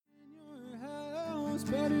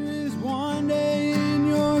Better is one day in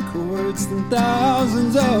your courts than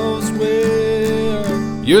thousands elsewhere.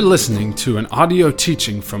 You're listening to an audio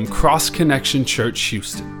teaching from Cross Connection Church,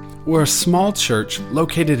 Houston. We're a small church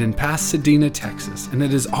located in Pasadena, Texas, and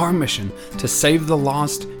it is our mission to save the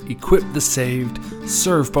lost, equip the saved,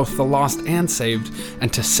 serve both the lost and saved,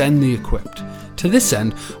 and to send the equipped. To this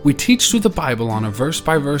end, we teach through the Bible on a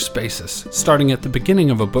verse-by-verse basis, starting at the beginning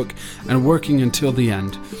of a book and working until the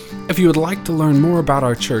end. If you would like to learn more about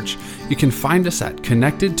our church, you can find us at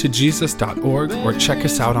connectedtojesus.org or check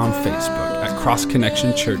us out on Facebook at Cross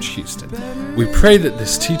Connection Church Houston. We pray that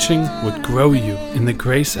this teaching would grow you in the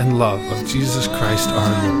grace and love of Jesus Christ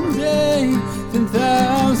our Lord. Than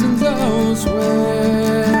thousands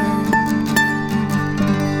elsewhere.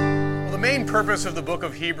 The main purpose of the book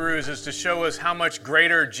of Hebrews is to show us how much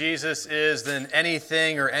greater Jesus is than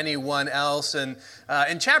anything or anyone else. And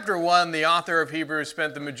in chapter 1, the author of Hebrews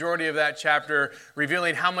spent the majority of that chapter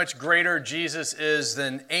revealing how much greater Jesus is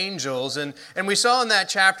than angels. And we saw in that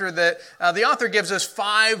chapter that the author gives us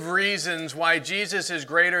 5 reasons why Jesus is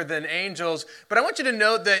greater than angels. But I want you to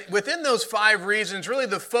note that within those 5 reasons, really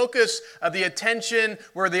the focus of the attention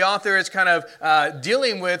where the author is kind of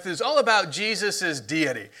dealing with is all about Jesus'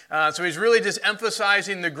 deity. So he's really just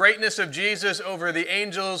emphasizing the greatness of Jesus over the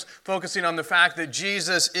angels, focusing on the fact that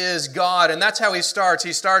Jesus is God. And that's how he starts.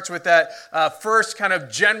 He starts with that first kind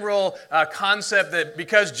of general concept that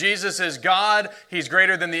because Jesus is God, he's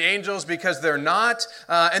greater than the angels because they're not.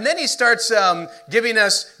 And then he starts giving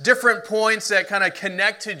us different points that kind of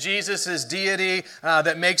connect to Jesus' deity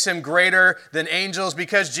that makes him greater than angels.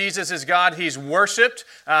 Because Jesus is God, he's worshipped,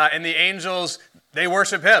 and the angels, they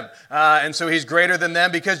worship him. And so he's greater than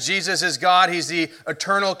them. Because Jesus is God, he's the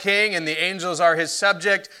eternal king, and the angels are his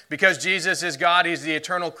subject. Because Jesus is God, he's the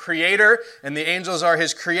eternal creator, and the angels are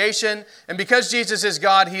his creation. And because Jesus is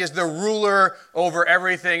God, he is the ruler over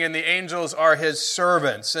everything, and the angels are his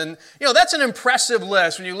servants. And, that's an impressive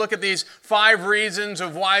list. When you look at these 5 reasons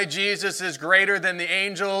of why Jesus is greater than the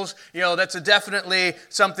angels, that's definitely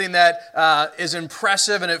something that is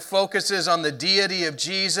impressive, and it focuses on the deity of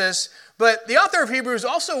Jesus. But the author of Hebrews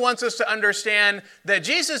also wants us to understand that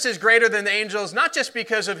Jesus is greater than the angels, not just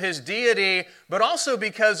because of his deity, but also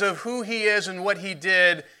because of who he is and what he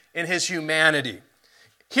did in his humanity.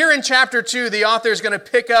 Here in chapter 2, the author is going to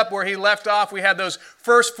pick up where he left off. We had those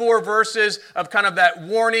first 4 verses of kind of that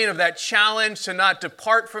warning, of that challenge to not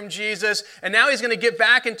depart from Jesus. And now he's going to get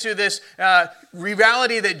back into this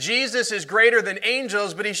reality that Jesus is greater than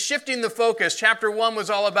angels, but he's shifting the focus. Chapter 1 was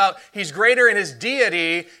all about he's greater in his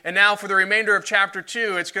deity, and now for the remainder of chapter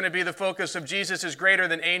 2, it's going to be the focus of Jesus is greater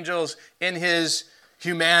than angels in his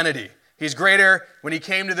humanity. He's greater when he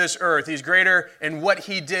came to this earth. He's greater in what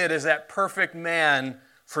he did as that perfect man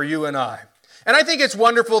for you and I. And I think it's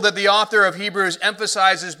wonderful that the author of Hebrews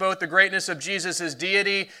emphasizes both the greatness of Jesus'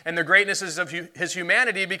 deity and the greatnesses of his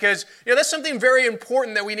humanity, because that's something very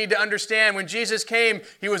important that we need to understand. When Jesus came,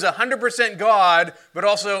 he was 100% God, but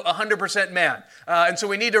also 100% man. And so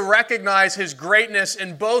we need to recognize his greatness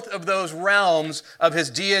in both of those realms of his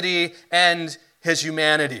deity and his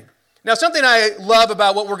humanity. Now, something I love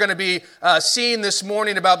about what we're going to be seeing this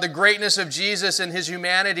morning about the greatness of Jesus and his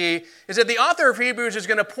humanity is that the author of Hebrews is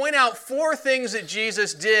going to point out 4 things that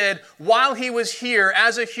Jesus did while he was here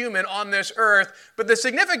as a human on this earth. But the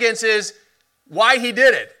significance is why he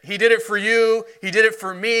did it. He did it for you. He did it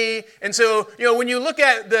for me. And so, when you look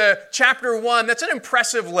at the chapter 1, that's an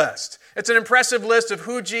impressive list. It's an impressive list of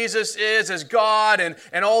who Jesus is as God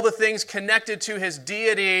and all the things connected to his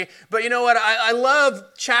deity. But you know what? I love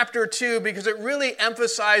chapter 2 because it really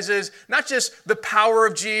emphasizes not just the power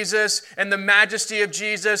of Jesus and the majesty of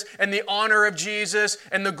Jesus and the honor of Jesus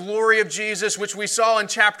and the glory of Jesus, which we saw in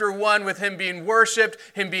chapter 1 with him being worshipped,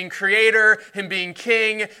 him being creator, him being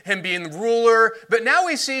king, him being ruler. But now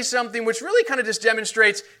we see something which really kind of just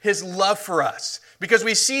demonstrates his love for us. Because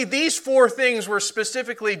we see these 4 things were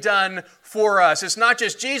specifically done for us. It's not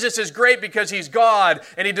just Jesus is great because he's God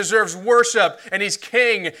and he deserves worship and he's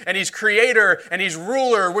king and he's creator and he's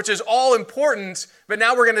ruler, which is all important. But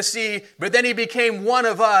now we're going to see, but then he became one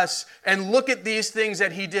of us, and look at these things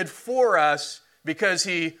that he did for us because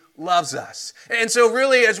he loves us. And so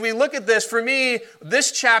really, as we look at this, for me,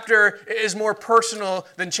 this chapter is more personal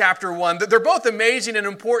than chapter 1. They're both amazing and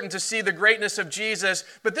important to see the greatness of Jesus,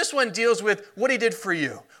 but this one deals with what he did for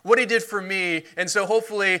you, what he did for me. And so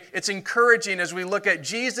hopefully it's encouraging as we look at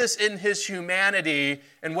Jesus in his humanity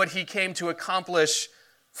and what he came to accomplish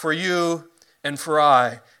for you and for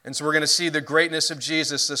I. And so we're going to see the greatness of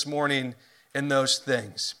Jesus this morning in those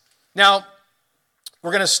things. Now,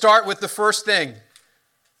 we're going to start with the first thing.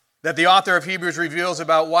 that the author of Hebrews reveals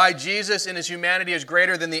about why Jesus in his humanity is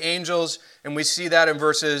greater than the angels, and we see that in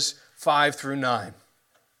verses 5 through 9.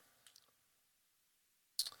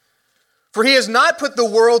 For he has not put the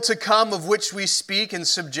world to come of which we speak in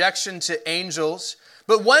subjection to angels,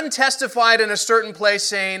 but one testified in a certain place,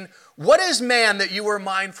 saying, What is man that you are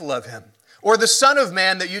mindful of him? Or the son of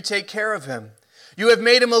man that you take care of him? You have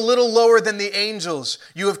made him a little lower than the angels.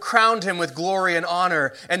 You have crowned him with glory and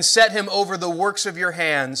honor, and set him over the works of your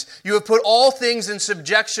hands. You have put all things in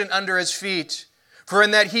subjection under his feet. For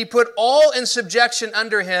in that he put all in subjection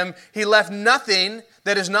under him, he left nothing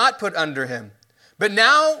that is not put under him. But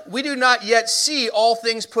now we do not yet see all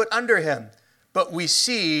things put under him, but we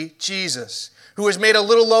see Jesus, who was made a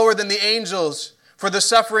little lower than the angels, for the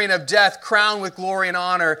suffering of death, crowned with glory and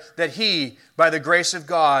honor, that he, by the grace of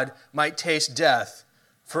God, might taste death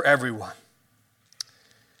for everyone.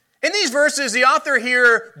 In these verses, the author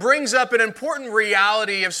here brings up an important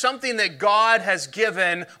reality of something that God has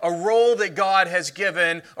given, a role that God has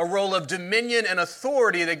given, a role of dominion and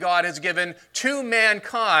authority that God has given to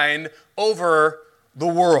mankind over the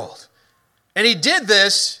world. And he did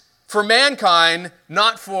this for mankind,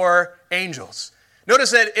 not for angels.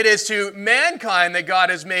 Notice that it is to mankind that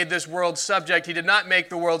God has made this world subject. He did not make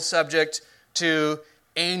the world subject to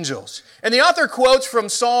angels. And the author quotes from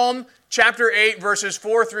Psalm chapter 8, verses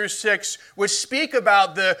 4 through 6, which speak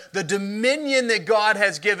about the dominion that God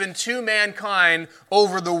has given to mankind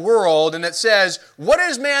over the world. And it says, What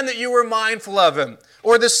is man that you are mindful of him?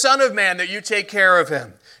 Or the son of man that you take care of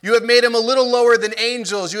him? You have made him a little lower than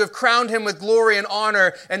angels. You have crowned him with glory and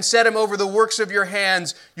honor and set him over the works of your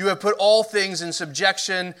hands. You have put all things in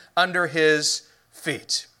subjection under his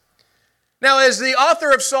feet. Now, as the author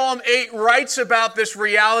of Psalm 8 writes about this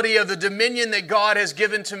reality of the dominion that God has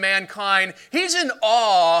given to mankind, he's in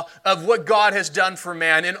awe of what God has done for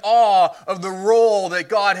man, in awe of the role that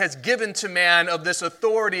God has given to man of this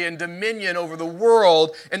authority and dominion over the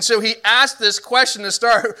world. And so he asked this question to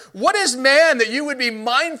start, what is man that you would be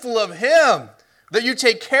mindful of him, that you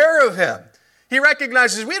take care of him? He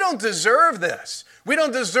recognizes we don't deserve this. We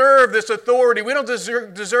don't deserve this authority. We don't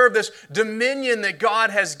deserve this dominion that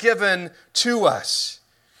God has given to us.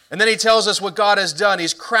 And then he tells us what God has done.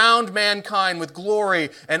 He's crowned mankind with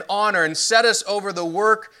glory and honor and set us over the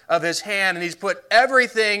work of his hand. And he's put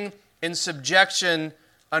everything in subjection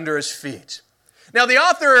under his feet. Now, the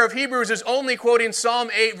author of Hebrews is only quoting Psalm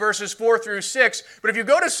 8, verses 4 through 6. But if you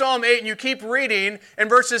go to Psalm 8 and you keep reading, in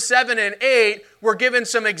verses 7 and 8, we're given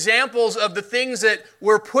some examples of the things that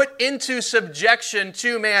were put into subjection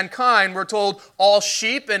to mankind. We're told all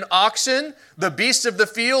sheep and oxen, the beasts of the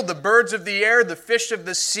field, the birds of the air, the fish of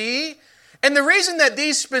the sea. And the reason that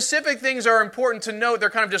these specific things are important to note, they're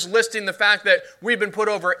kind of just listing the fact that we've been put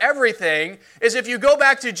over everything, is if you go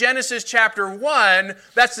back to Genesis chapter 1,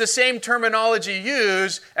 that's the same terminology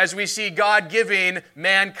used as we see God giving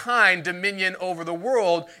mankind dominion over the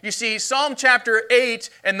world. You see, Psalm chapter 8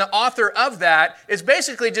 and the author of that is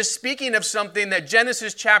basically just speaking of something that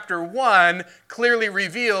Genesis chapter 1 clearly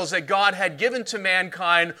reveals that God had given to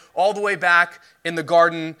mankind all the way back in the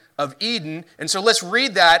Garden of Eden. And so let's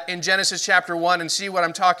read that in Genesis chapter 1 and see what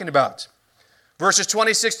I'm talking about. Verses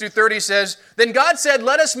 26 through 30 says, Then God said,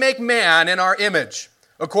 Let us make man in our image,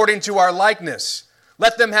 according to our likeness.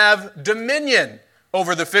 Let them have dominion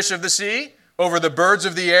over the fish of the sea, over the birds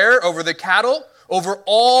of the air, over the cattle, over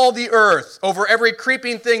all the earth, over every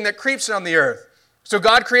creeping thing that creeps on the earth. So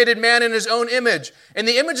God created man in his own image. In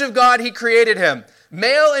the image of God he created him.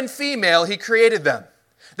 Male and female he created them.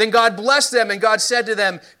 Then God blessed them, and God said to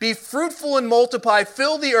them, Be fruitful and multiply,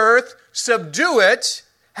 fill the earth, subdue it,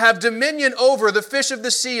 have dominion over the fish of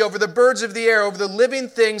the sea, over the birds of the air, over the living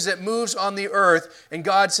things that moves on the earth. And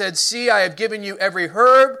God said, See, I have given you every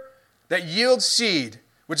herb that yields seed,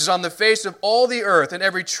 which is on the face of all the earth, and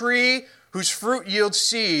every tree whose fruit yields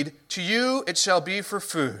seed. To you it shall be for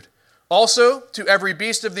food. Also, to every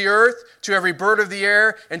beast of the earth, to every bird of the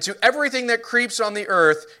air, and to everything that creeps on the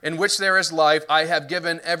earth, in which there is life, I have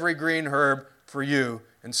given every green herb for you.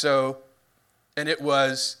 And it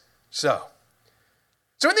was so.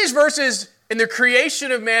 So in these verses, in the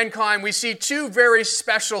creation of mankind, we see two very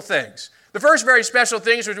special things. The first very special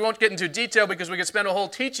thing, which we won't get into detail because we could spend a whole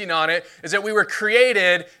teaching on it, is that we were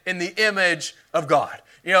created in the image of God.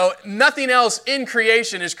 You know, nothing else in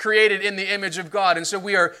creation is created in the image of God, and so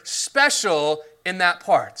we are special in that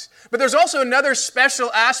part. But there's also another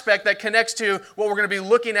special aspect that connects to what we're going to be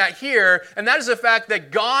looking at here, and that is the fact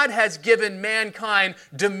that God has given mankind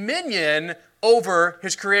dominion over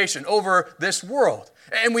his creation, over this world.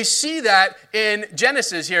 And we see that in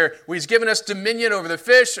Genesis here. He's given us dominion over the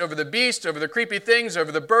fish, over the beast, over the creepy things,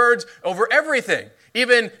 over the birds, over everything.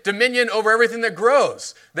 Even dominion over everything that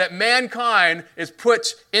grows. That mankind is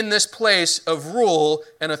put in this place of rule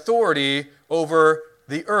and authority over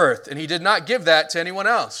the earth. And he did not give that to anyone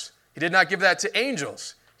else. He did not give that to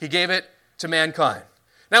angels. He gave it to mankind.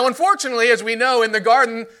 Now, unfortunately, as we know, in the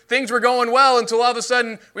garden, things were going well until all of a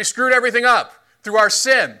sudden we screwed everything up through our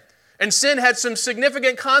sin. And sin had some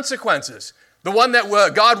significant consequences. The one that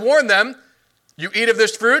God warned them, you eat of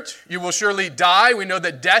this fruit, you will surely die. We know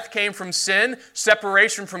that death came from sin.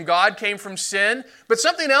 Separation from God came from sin. But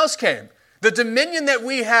something else came. The dominion that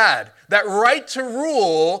we had, that right to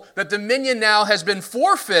rule, that dominion now has been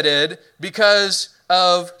forfeited because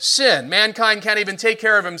of sin. Mankind can't even take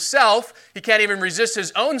care of himself. He can't even resist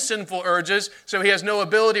his own sinful urges, so he has no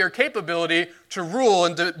ability or capability to rule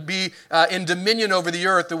and to be in dominion over the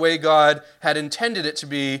earth the way God had intended it to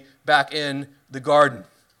be back in the garden.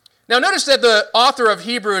 Now notice that the author of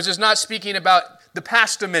Hebrews is not speaking about the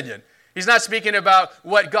past dominion. He's not speaking about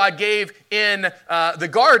what God gave in the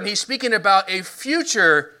garden. He's speaking about a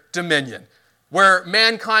future dominion where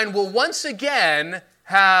mankind will once again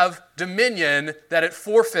have dominion that it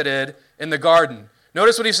forfeited in the garden.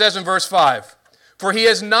 Notice what he says in verse 5. For he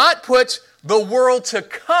has not put the world to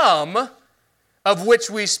come, of which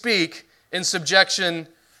we speak, in subjection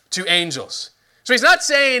to angels. So he's not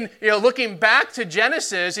saying, looking back to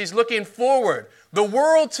Genesis, he's looking forward. The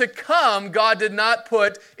world to come, God did not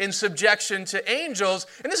put in subjection to angels.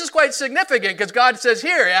 And this is quite significant because God says,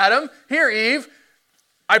 here, Adam, here, Eve,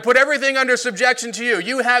 I put everything under subjection to you.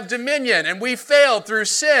 You have dominion, and we failed through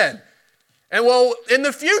sin. And well, in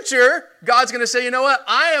the future, God's going to say, you know what?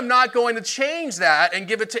 I am not going to change that and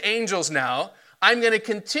give it to angels now. I'm going to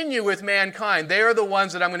continue with mankind. They are the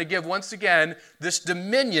ones that I'm going to give once again this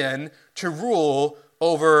dominion to rule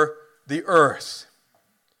over the earth.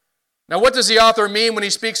 Now, what does the author mean when he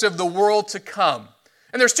speaks of the world to come?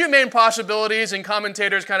 And there's two main possibilities, and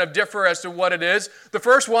commentators kind of differ as to what it is. The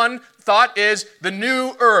first one thought is the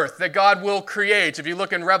new earth that God will create. If you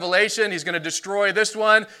look in Revelation, he's going to destroy this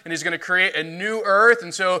one, and he's going to create a new earth.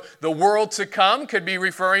 And so the world to come could be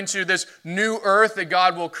referring to this new earth that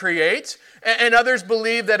God will create. And others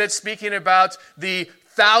believe that it's speaking about the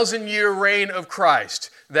 1,000-year reign of Christ,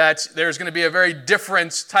 that there's going to be a very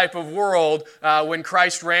different type of world when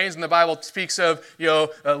Christ reigns. And the Bible speaks of,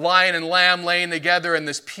 a lion and lamb laying together and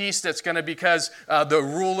this peace that's going to, because the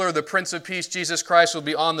ruler, the Prince of Peace, Jesus Christ, will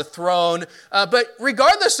be on the throne. But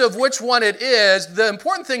regardless of which one it is, the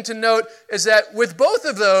important thing to note is that with both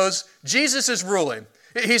of those, Jesus is ruling.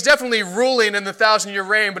 He's definitely ruling in the 1,000-year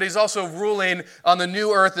reign, but he's also ruling on the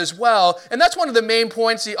new earth as well. And that's one of the main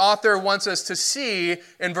points the author wants us to see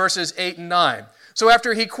in verses 8 and 9. So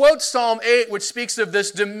after he quotes Psalm 8, which speaks of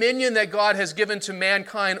this dominion that God has given to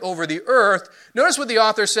mankind over the earth, notice what the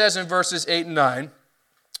author says in verses 8 and 9.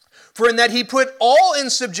 For in that he put all in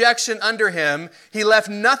subjection under him, he left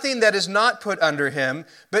nothing that is not put under him.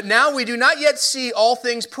 But now we do not yet see all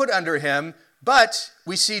things put under him, but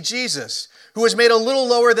we see Jesus, who was made a little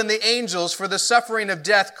lower than the angels for the suffering of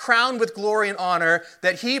death, crowned with glory and honor,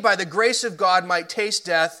 that he, by the grace of God, might taste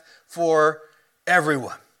death for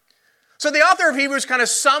everyone. So the author of Hebrews kind of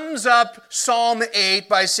sums up Psalm 8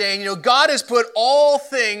 by saying, God has put all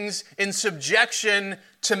things in subjection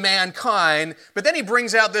to mankind, but then he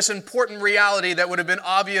brings out this important reality that would have been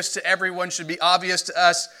obvious to everyone, should be obvious to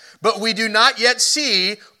us, but we do not yet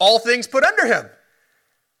see all things put under him.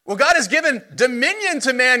 Well, God has given dominion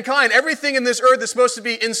to mankind. Everything in this earth is supposed to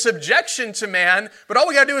be in subjection to man, but all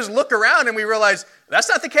we got to do is look around and we realize that's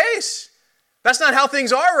not the case. That's not how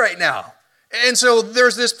things are right now. And so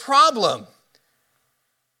there's this problem.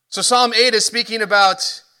 So Psalm 8 is speaking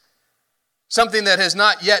about something that has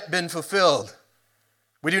not yet been fulfilled.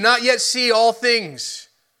 We do not yet see all things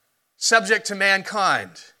subject to mankind.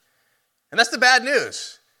 And that's the bad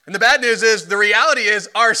news. And the bad news is, the reality is,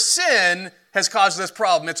 our sin has caused this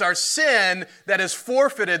problem. It's our sin that has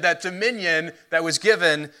forfeited that dominion that was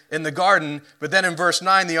given in the garden. But then in verse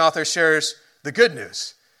 9, the author shares the good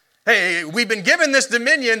news. Hey, we've been given this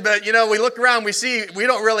dominion, but we look around, we see we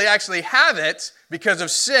don't really actually have it because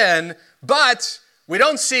of sin, but we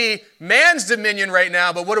don't see man's dominion right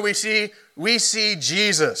now, but what do we see? We see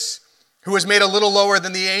Jesus, who was made a little lower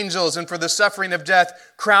than the angels, and for the suffering of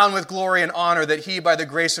death, crowned with glory and honor, that he, by the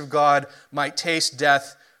grace of God, might taste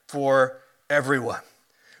death for everyone.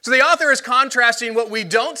 So the author is contrasting what we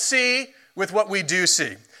don't see with what we do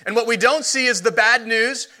see. And what we don't see is the bad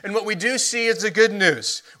news, and what we do see is the good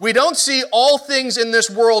news. We don't see all things in this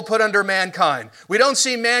world put under mankind. We don't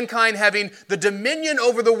see mankind having the dominion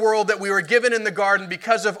over the world that we were given in the garden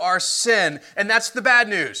because of our sin. And that's the bad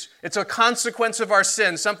news. It's a consequence of our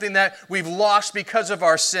sin, something that we've lost because of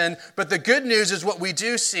our sin. But the good news is what we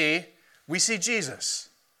do see. We see Jesus.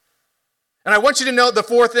 And I want you to note the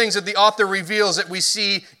four things that the author reveals that we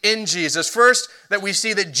see in Jesus. First, that we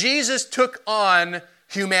see that Jesus took on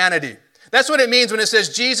humanity. That's what it means when it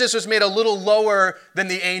says Jesus was made a little lower than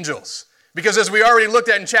the angels. Because as we already looked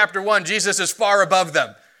at in chapter 1, Jesus is far above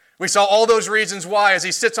them. We saw all those reasons why as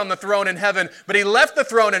he sits on the throne in heaven. But he left the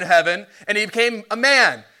throne in heaven and he became a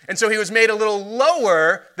man. And so he was made a little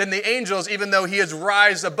lower than the angels, even though he has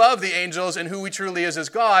risen above the angels and who he truly is as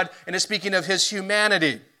God, and is speaking of his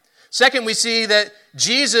humanity. Second, we see that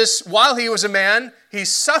Jesus, while he was a man, he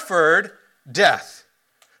suffered death.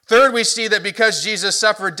 Third, we see that because Jesus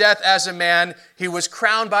suffered death as a man, he was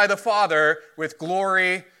crowned by the Father with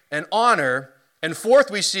glory and honor. And fourth,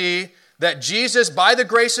 we see that Jesus, by the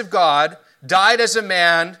grace of God, died as a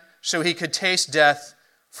man so he could taste death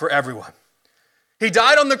for everyone. He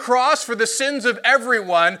died on the cross for the sins of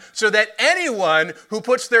everyone so that anyone who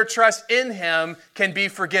puts their trust in him can be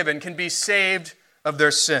forgiven, can be saved of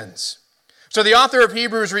their sins. So the author of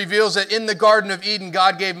Hebrews reveals that in the Garden of Eden,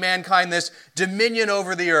 God gave mankind this dominion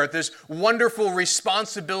over the earth, this wonderful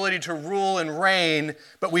responsibility to rule and reign,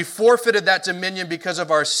 but we forfeited that dominion because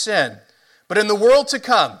of our sin. But in the world to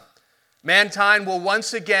come, mankind will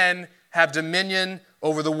once again have dominion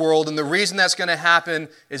over the world, and the reason that's going to happen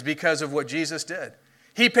is because of what Jesus did.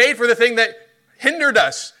 He paid for the thing that hindered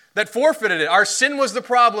us, that forfeited it. Our sin was the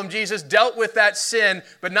problem. Jesus dealt with that sin,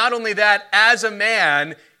 but not only that, as a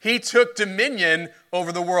man, he took dominion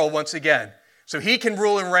over the world once again. So he can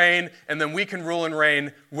rule and reign, and then we can rule and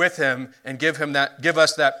reign with him and give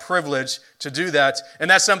us that privilege to do that. And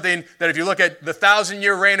that's something that if you look at the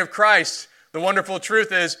 1,000-year reign of Christ, the wonderful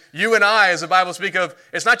truth is you and I, as the Bible speaks of,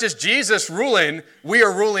 it's not just Jesus ruling, we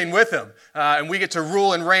are ruling with him. And we get to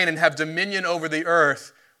rule and reign and have dominion over the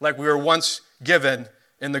earth like we were once given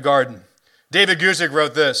in the garden. David Guzik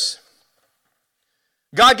wrote this: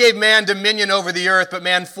 God gave man dominion over the earth, but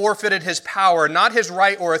man forfeited his power, not his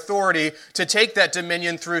right or authority, to take that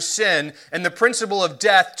dominion through sin, and the principle of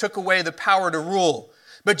death took away the power to rule.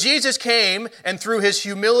 But Jesus came, and through his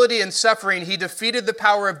humility and suffering, he defeated the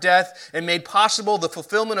power of death and made possible the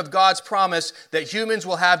fulfillment of God's promise that humans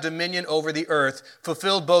will have dominion over the earth,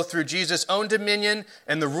 fulfilled both through Jesus' own dominion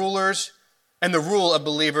and the rule of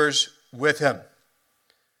believers with him.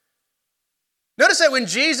 Notice that when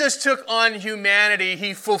Jesus took on humanity,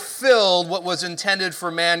 he fulfilled what was intended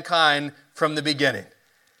for mankind from the beginning.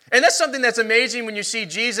 And that's something that's amazing when you see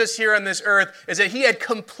Jesus here on this earth, is that he had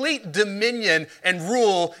complete dominion and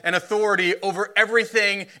rule and authority over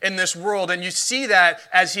everything in this world. And you see that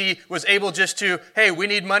as he was able just to, hey, we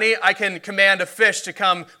need money. I can command a fish to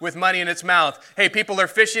come with money in its mouth. Hey, people are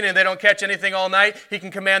fishing and they don't catch anything all night. He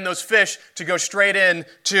can command those fish to go straight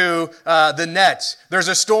into the net. There's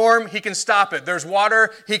a storm, he can stop it. There's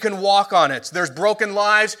water, he can walk on it. There's broken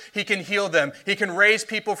lives, he can heal them. He can raise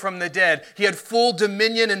people from the dead. He had full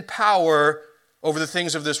dominion and power over the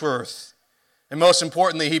things of this earth. And most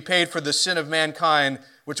importantly, he paid for the sin of mankind,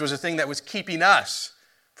 which was a thing that was keeping us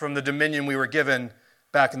from the dominion we were given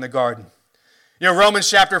back in the garden. You know, Romans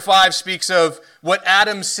chapter 5 speaks of what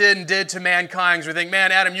Adam's sin did to mankind. We think,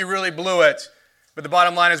 man, Adam, you really blew it. But the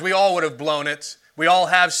bottom line is we all would have blown it. We all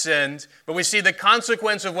have sinned. But we see the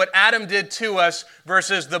consequence of what Adam did to us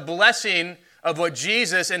versus the blessing of what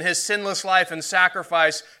Jesus in his sinless life and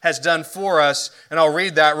sacrifice has done for us. And I'll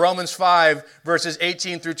read that. Romans 5, verses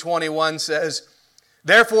 18 through 21 says,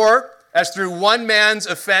 Therefore, as through one man's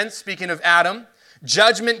offense, speaking of Adam,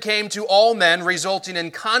 judgment came to all men, resulting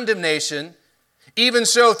in condemnation, even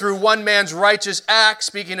so through one man's righteous act,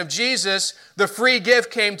 speaking of Jesus, the free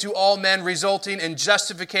gift came to all men, resulting in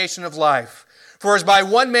justification of life. For as by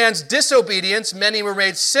one man's disobedience many were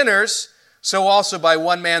made sinners, so also by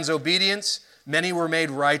one man's obedience many were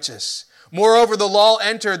made righteous. Moreover, the law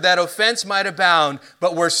entered that offense might abound,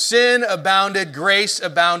 but where sin abounded, grace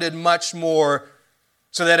abounded much more,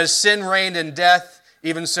 so that as sin reigned in death,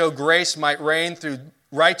 even so grace might reign through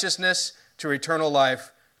righteousness to eternal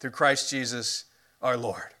life through Christ Jesus our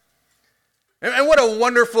Lord. And what a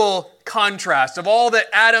wonderful contrast of all that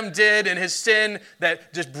Adam did in his sin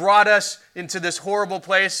that just brought us into this horrible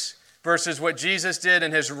place versus what Jesus did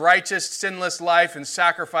in his righteous, sinless life and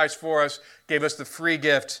sacrifice for us, gave us the free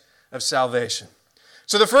gift of salvation.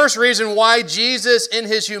 So the first reason why Jesus in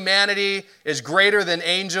his humanity is greater than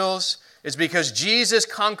angels is because Jesus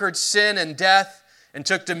conquered sin and death and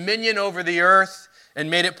took dominion over the earth and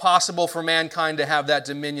made it possible for mankind to have that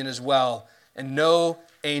dominion as well. And no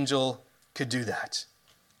angel could do that.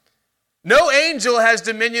 No angel has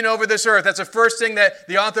dominion over this earth. That's the first thing that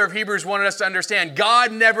the author of Hebrews wanted us to understand.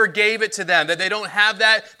 God never gave it to them, that they don't have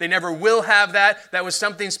that. They never will have that. That was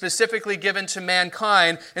something specifically given to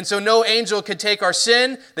mankind. And so no angel could take our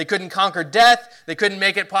sin. They couldn't conquer death. They couldn't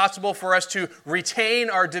make it possible for us to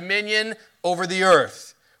retain our dominion over the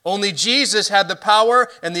earth. Only Jesus had the power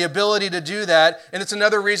and the ability to do that. And it's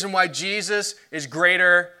another reason why Jesus is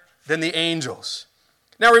greater than the angels.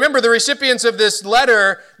 Now remember, the recipients of this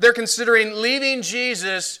letter, they're considering leaving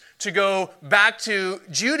Jesus to go back to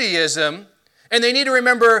Judaism, and they need to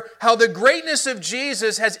remember how the greatness of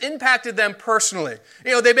Jesus has impacted them personally.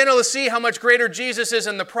 They've been able to see how much greater Jesus is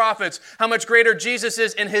in the prophets, how much greater Jesus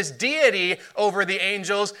is in his deity over the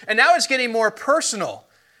angels, and now it's getting more personal.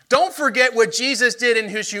 Don't forget what Jesus did in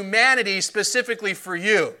his humanity specifically for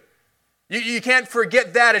you. You can't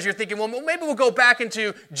forget that as you're thinking, well, maybe we'll go back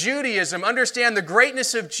into Judaism, understand the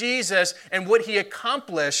greatness of Jesus and what he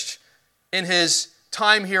accomplished in his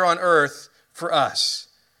time here on earth for us.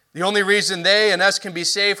 The only reason they and us can be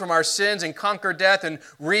saved from our sins and conquer death and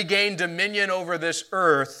regain dominion over this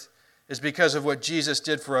earth is because of what Jesus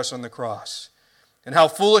did for us on the cross. And how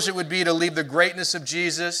foolish it would be to leave the greatness of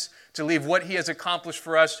Jesus, to leave what he has accomplished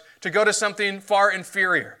for us, to go to something far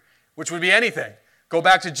inferior, which would be anything. Go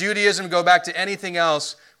back to Judaism, go back to anything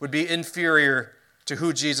else would be inferior to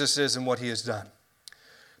who Jesus is and what he has done.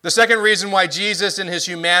 The second reason why Jesus in his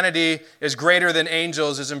humanity is greater than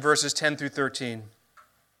angels is in verses 10 through 13.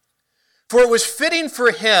 For it was fitting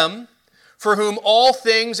for him, for whom all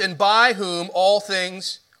things and by whom all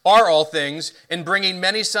things are all things, in bringing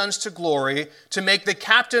many sons to glory, to make the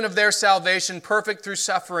captain of their salvation perfect through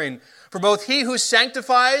suffering. For both he who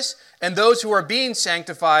sanctifies and those who are being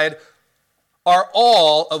sanctified are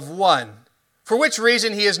all of one, for which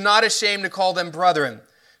reason he is not ashamed to call them brethren,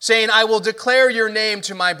 saying, I will declare your name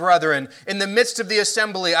to my brethren. In the midst of the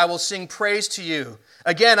assembly I will sing praise to you.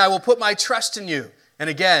 Again, I will put my trust in you. And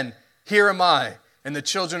again, here am I, and the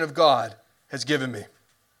children of God has given me.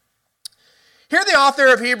 Here the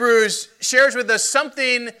author of Hebrews shares with us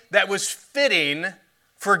something that was fitting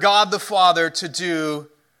for God the Father to do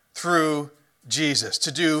through Jesus,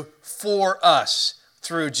 to do for us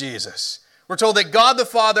through Jesus. We're told that God the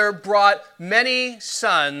Father brought many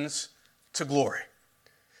sons to glory.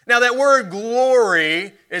 Now that word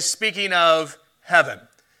glory is speaking of heaven.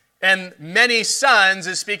 And many sons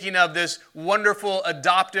is speaking of this wonderful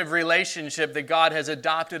adoptive relationship that God has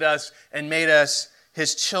adopted us and made us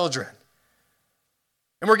his children.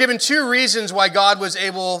 And we're given two reasons why God was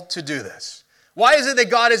able to do this. Why is it that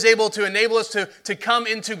God is able to enable us to come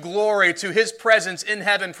into glory, to his presence in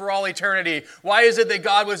heaven for all eternity? Why is it that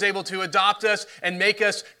God was able to adopt us and make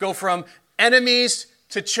us go from enemies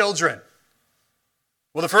to children?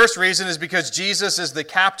 Well, the first reason is because Jesus is the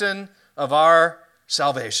captain of our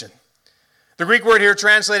salvation. The Greek word here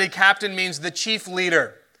translated captain means the chief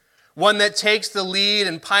leader, one that takes the lead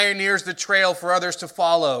and pioneers the trail for others to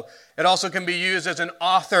follow. It also can be used as an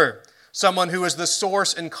author, someone who is the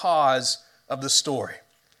source and cause of the story.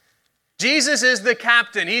 Jesus is the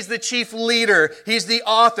captain. He's the chief leader. He's the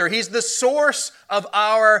author. He's the source of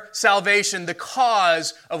our salvation, the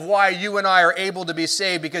cause of why you and I are able to be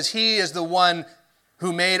saved, because he is the one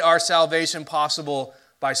who made our salvation possible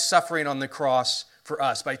by suffering on the cross for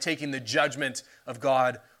us, by taking the judgment of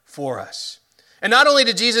God for us. And not only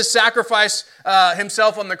did Jesus sacrifice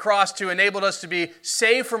himself on the cross to enable us to be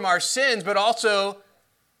saved from our sins, but also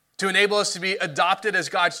to enable us to be adopted as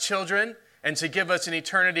God's children and to give us an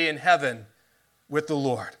eternity in heaven with the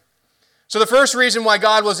Lord. So the first reason why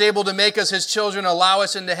God was able to make us his children, allow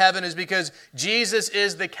us into heaven, is because Jesus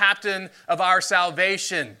is the captain of our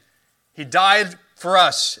salvation. He died for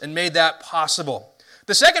us and made that possible.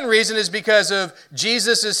 The second reason is because of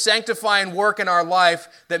Jesus' sanctifying work in our life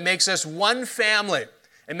that makes us one family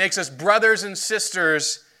and makes us brothers and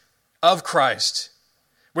sisters of Christ.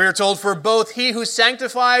 We are told, for both he who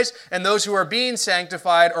sanctifies and those who are being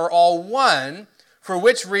sanctified are all one, for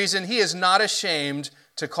which reason he is not ashamed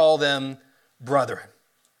to call them brethren.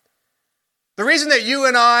 The reason that you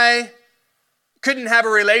and I couldn't have a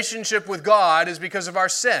relationship with God is because of our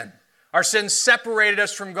sin. Our sin separated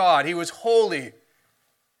us from God. He was holy.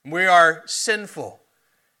 We are sinful.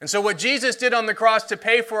 And so what Jesus did on the cross to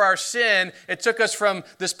pay for our sin, it took us from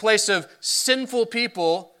this place of sinful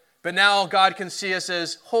people, but now God can see us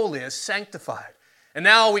as holy, as sanctified. And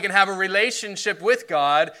now we can have a relationship with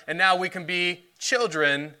God, and now we can be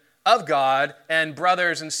children of God and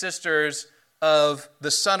brothers and sisters of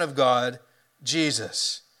the Son of God,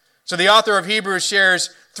 Jesus. So the author of Hebrews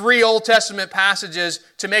shares 3 Old Testament passages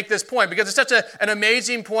to make this point, because it's such an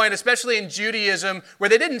amazing point, especially in Judaism, where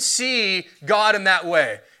they didn't see God in that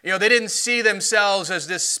way. They didn't see themselves as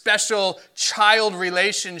this special child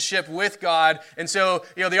relationship with God. And so,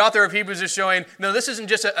 the author of Hebrews is showing, no, this isn't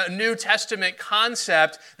just a New Testament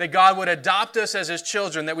concept that God would adopt us as his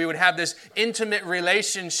children, that we would have this intimate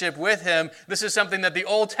relationship with him. This is something that the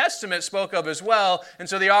Old Testament spoke of as well. And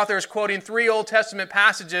so the author is quoting 3 Old Testament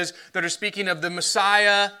passages that are speaking of the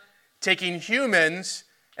Messiah taking humans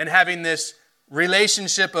and having this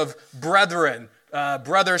relationship of brethren,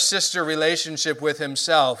 brother-sister relationship with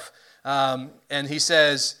himself. And he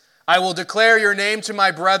says, I will declare your name to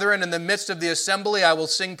my brethren. In the midst of the assembly, I will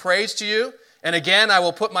sing praise to you. And again, I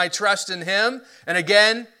will put my trust in him. And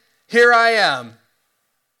again, here I am.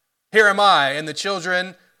 Here am I and the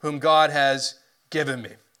children whom God has given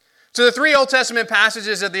me. So the 3 Old Testament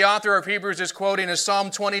passages that the author of Hebrews is quoting is Psalm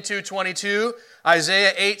 22:22,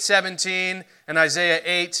 Isaiah 8:17, and Isaiah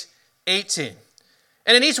 8:18.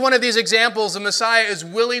 And in each one of these examples, the Messiah is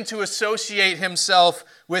willing to associate himself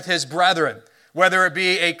with his brethren, whether it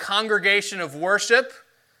be a congregation of worship,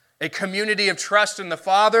 a community of trust in the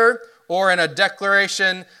Father, or in a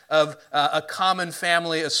declaration of a common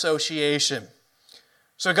family association.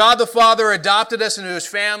 So God the Father adopted us into his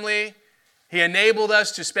family. He enabled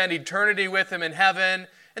us to spend eternity with him in heaven.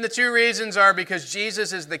 And the 2 reasons are because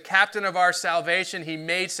Jesus is the captain of our salvation. He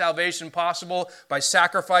made salvation possible by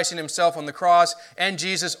sacrificing himself on the cross. And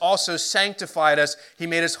Jesus also sanctified us. He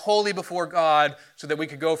made us holy before God so that we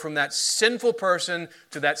could go from that sinful person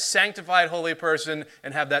to that sanctified holy person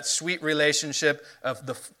and have that sweet relationship of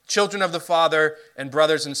the children of the Father and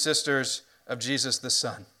brothers and sisters of Jesus the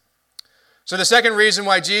Son. So the second reason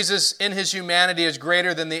why Jesus in his humanity is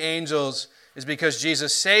greater than the angels is because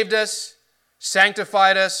Jesus saved us,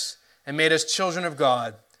 sanctified us, and made us children of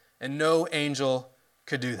God, and no angel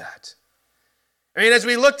could do that. As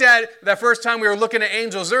we looked at that first time we were looking at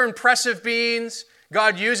angels, they're impressive beings.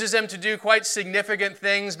 God uses them to do quite significant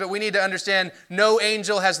things, but we need to understand no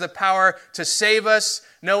angel has the power to save us.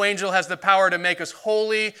 No angel has the power to make us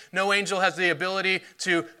holy. No angel has the ability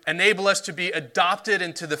to enable us to be adopted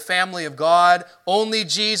into the family of God. Only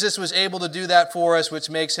Jesus was able to do that for us, which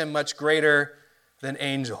makes him much greater than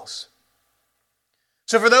angels.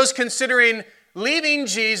 So for those considering leaving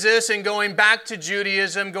Jesus and going back to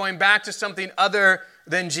Judaism, going back to something other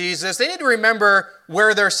than Jesus, they need to remember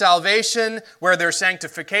where their salvation, where their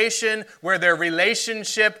sanctification, where their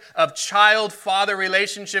relationship of child-father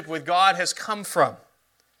relationship with God has come from.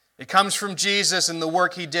 It comes from Jesus and the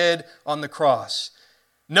work he did on the cross.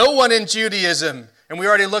 No one in Judaism, and we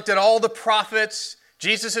already looked at all the prophets,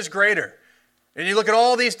 Jesus is greater. And you look at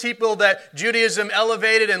all these people that Judaism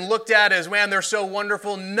elevated and looked at as, man, they're so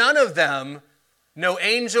wonderful. None of them, no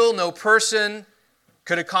angel, no person,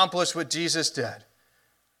 could accomplish what Jesus did.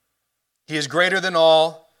 He is greater than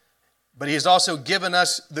all, but he has also given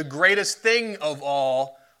us the greatest thing of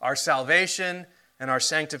all, our salvation and our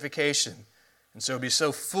sanctification. And so it would be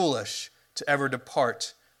so foolish to ever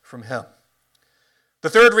depart from him. The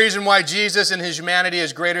third reason why Jesus in his humanity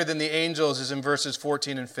is greater than the angels is in verses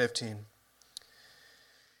 14 and 15.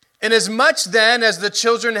 Inasmuch then as the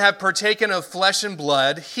children have partaken of flesh and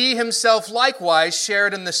blood, he himself likewise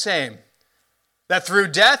shared in the same, that through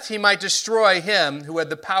death he might destroy him who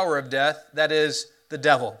had the power of death, that is, the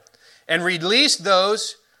devil, and release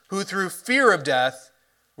those who through fear of death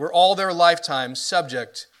were all their lifetime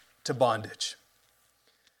subject to bondage.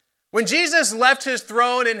 When Jesus left his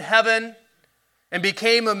throne in heaven and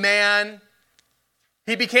became a man,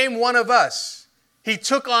 he became one of us. He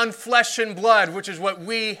took on flesh and blood, which is what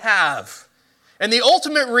we have. And the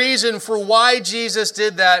ultimate reason for why Jesus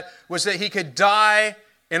did that was that he could die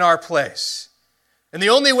in our place. And the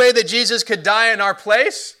only way that Jesus could die in our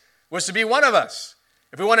place was to be one of us.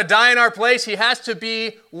 If we want to die in our place, he has to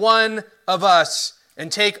be one of us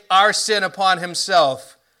and take our sin upon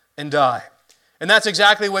himself and die. And that's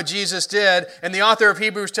exactly what Jesus did. And the author of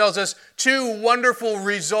Hebrews tells us 2 wonderful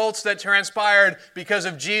results that transpired because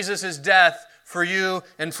of Jesus' death for you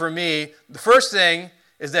and for me. The first thing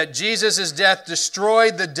is that Jesus' death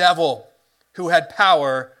destroyed the devil who had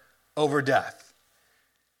power over death.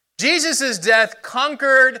 Jesus' death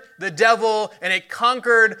conquered the devil, and it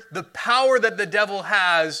conquered the power that the devil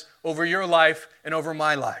has over your life and over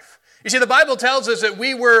my life. You see, the Bible tells us that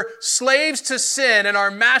we were slaves to sin and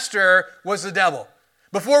our master was the devil.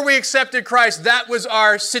 Before we accepted Christ, that was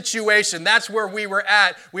our situation. That's where we were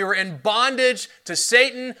at. We were in bondage to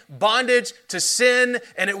Satan, bondage to sin,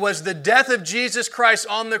 and it was the death of Jesus Christ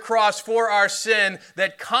on the cross for our sin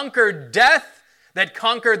that conquered death, that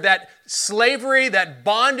conquered that slavery, that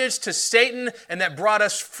bondage to Satan, and that brought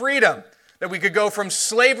us freedom. That we could go from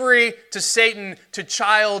slavery to Satan to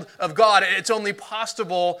child of God. It's only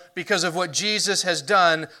possible because of what Jesus has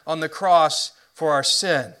done on the cross for our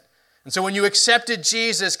sin. And so when you accepted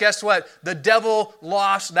Jesus, guess what? The devil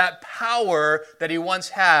lost that power that he once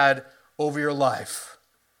had over your life.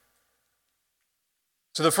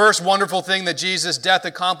 So the first wonderful thing that Jesus' death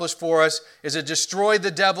accomplished for us is it destroyed the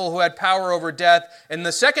devil who had power over death. And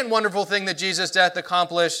the second wonderful thing that Jesus' death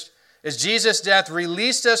accomplished is Jesus' death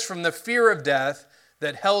released us from the fear of death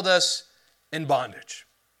that held us in bondage.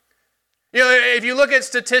 You know, if you look at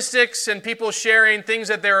statistics and people sharing things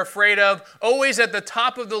that they're afraid of, always at the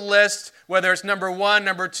top of the list, whether it's number 1,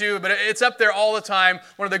 number 2, but it's up there all the time,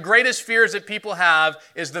 one of the greatest fears that people have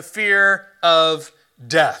is the fear of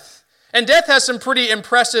death. And death has some pretty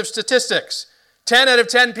impressive statistics. 10 out of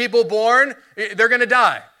 10 people born, they're going to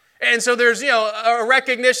die. And so there's, a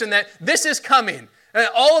recognition that this is coming.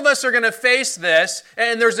 All of us are going to face this,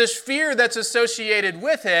 and there's this fear that's associated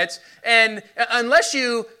with it. And unless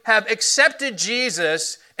you have accepted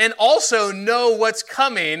Jesus and also know what's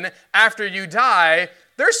coming after you die,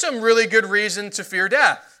 there's some really good reason to fear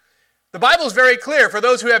death. The Bible is very clear. For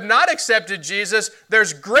those who have not accepted Jesus,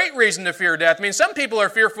 there's great reason to fear death. I mean, some people are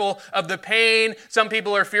fearful of the pain. Some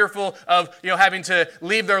people are fearful of, having to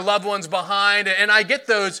leave their loved ones behind. And I get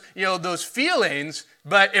those, those feelings.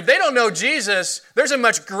 But if they don't know Jesus, there's a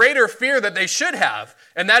much greater fear that they should have.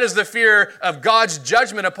 And that is the fear of God's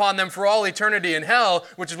judgment upon them for all eternity in hell,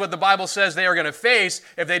 which is what the Bible says they are going to face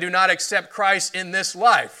if they do not accept Christ in this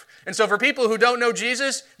life. And so for people who don't know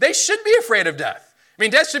Jesus, they should be afraid of death. I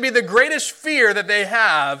mean, death should be the greatest fear that they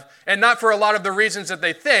have, and not for a lot of the reasons that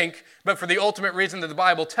they think, but for the ultimate reason that the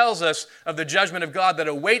Bible tells us of the judgment of God that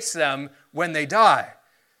awaits them when they die.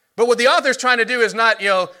 But what the author's trying to do is not,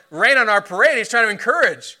 rain on our parade. He's trying to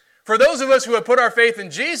encourage. For those of us who have put our faith in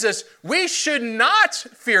Jesus, we should not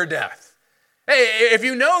fear death. Hey, if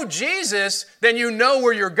you know Jesus, then you know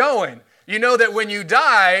where you're going. You know that when you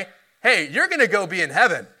die, hey, you're going to go be in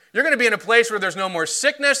heaven. You're going to be in a place where there's no more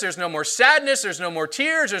sickness, there's no more sadness, there's no more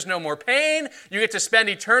tears, there's no more pain. You get to spend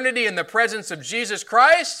eternity in the presence of Jesus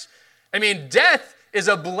Christ. I mean, death is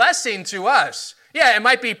a blessing to us. Yeah, it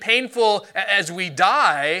might be painful as we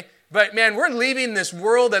die, but man, we're leaving this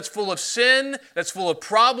world that's full of sin, that's full of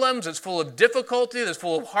problems, that's full of difficulty, that's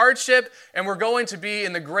full of hardship, and we're going to be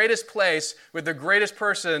in the greatest place with the greatest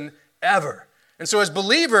person ever. And so as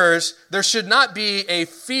believers, there should not be a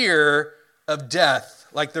fear of death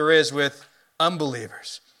like there is with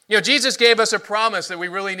unbelievers. Jesus gave us a promise that we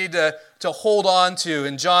really need to hold on to.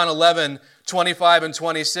 In John 11:25 and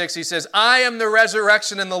 26, he says, I am the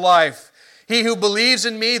resurrection and the life. He who believes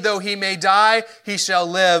in me, though he may die, he shall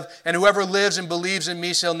live. And whoever lives and believes in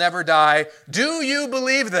me shall never die. Do you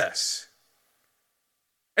believe this?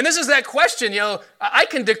 And this is that question, I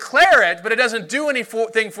can declare it, but it doesn't do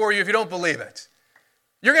anything for you if you don't believe it.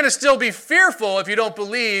 You're going to still be fearful if you don't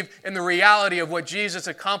believe in the reality of what Jesus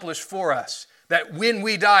accomplished for us. That when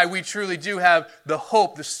we die, we truly do have the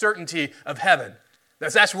hope, the certainty of heaven.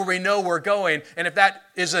 That's where we know we're going. And if that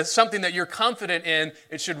is something that you're confident in,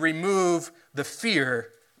 it should remove the fear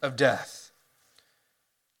of death.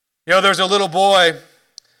 There's a little boy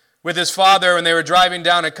with his father, and they were driving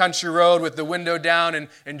down a country road with the window down and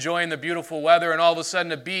enjoying the beautiful weather, and all of a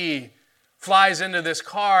sudden a bee flies into this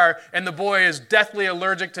car, and the boy is deathly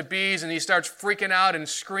allergic to bees, and he starts freaking out and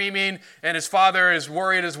screaming, and his father is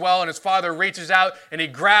worried as well, and his father reaches out, and he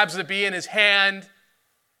grabs the bee in his hand.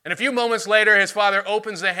 And a few moments later, his father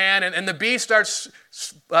opens the hand, and the bee starts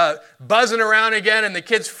buzzing around again, and the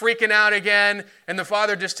kid's freaking out again. And the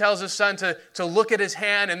father just tells his son to look at his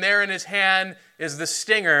hand, and there in his hand is the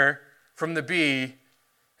stinger from the bee.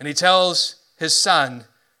 And he tells his son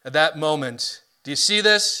at that moment, do you see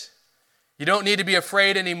this? You don't need to be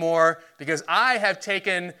afraid anymore because I have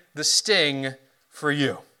taken the sting for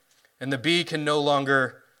you, and the bee can no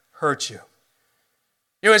longer hurt you.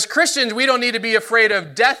 As Christians, we don't need to be afraid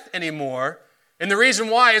of death anymore. And the reason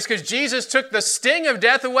why is because Jesus took the sting of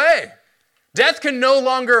death away. Death can no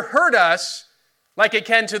longer hurt us like it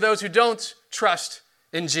can to those who don't trust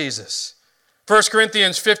in Jesus. 1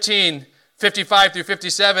 Corinthians 15:55 through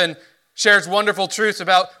 57 shares wonderful truths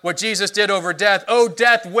about what Jesus did over death. Oh,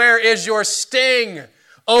 death, where is your sting?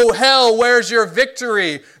 Oh, hell, where's your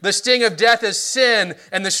victory? The sting of death is sin,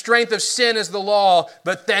 and the strength of sin is the law.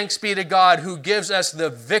 But thanks be to God who gives us the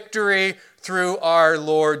victory through our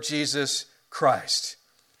Lord Jesus Christ.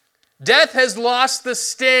 Death has lost the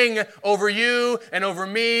sting over you and over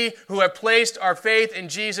me who have placed our faith in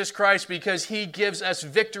Jesus Christ, because he gives us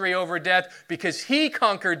victory over death, because he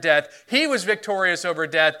conquered death. He was victorious over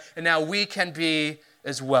death, and now we can be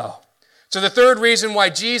as well. So the third reason why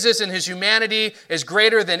Jesus in his humanity is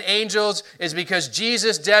greater than angels is because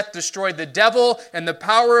Jesus' death destroyed the devil and the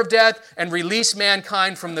power of death and released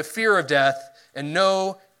mankind from the fear of death, and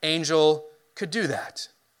no angel could do that.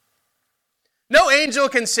 No angel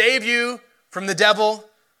can save you from the devil,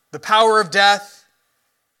 the power of death.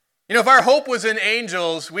 You know, if our hope was in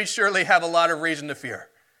angels, we surely have a lot of reason to fear.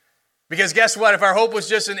 Because guess what? If our hope was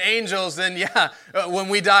just in angels, then when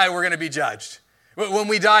we die, we're going to be judged. When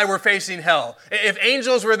we die, we're facing hell. If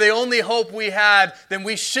angels were the only hope we had, then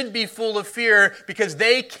we should be full of fear, because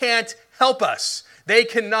they can't help us. They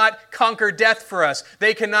cannot conquer death for us.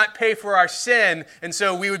 They cannot pay for our sin. And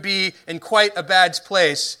so we would be in quite a bad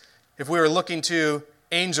place if we were looking to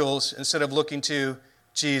angels instead of looking to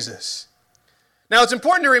Jesus. Now, it's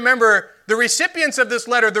important to remember the recipients of this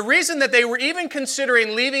letter, the reason that they were even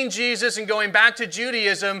considering leaving Jesus and going back to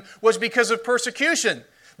Judaism was because of persecution.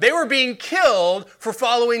 They were being killed for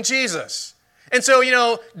following Jesus. And so,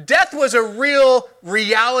 death was a real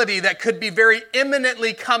reality that could be very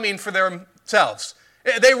imminently coming for themselves.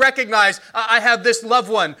 They recognize, I have this loved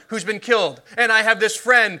one who's been killed, and I have this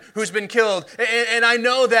friend who's been killed, and I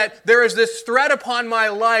know that there is this threat upon my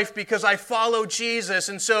life because I follow Jesus.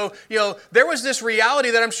 And so, there was this reality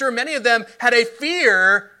that I'm sure many of them had a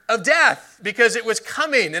fear of death because it was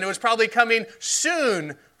coming, and it was probably coming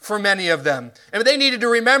soon for many of them. And they needed to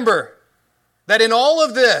remember that in all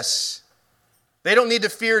of this, they don't need to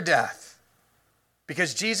fear death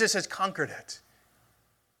because Jesus has conquered it.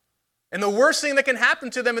 And the worst thing that can happen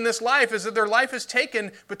to them in this life is that their life is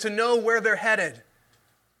taken, but to know where they're headed,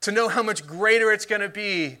 to know how much greater it's going to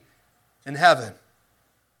be in heaven.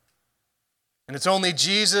 And it's only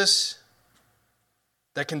Jesus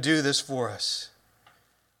that can do this for us.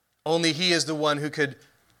 Only he is the one who could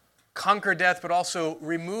conquer death, but also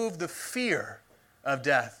remove the fear of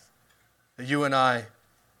death that you and I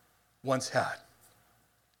once had.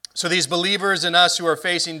 So these believers and us who are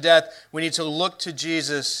facing death, we need to look to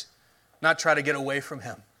Jesus, not try to get away from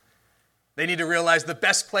him. They need to realize the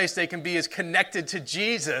best place they can be is connected to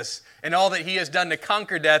Jesus and all that he has done to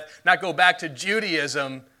conquer death, not go back to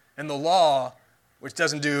Judaism and the law, which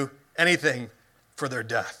doesn't do anything for their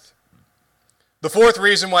death. The fourth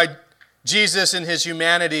reason why Jesus in his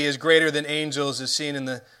humanity is greater than angels is seen in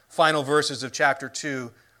the final verses of chapter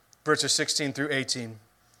 2, verses 16 through 18.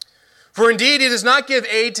 For indeed he does not give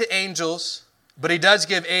aid to angels, but he does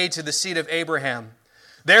give aid to the seed of Abraham.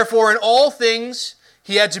 Therefore, in all things,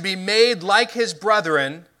 he had to be made like his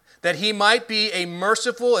brethren, that he might be a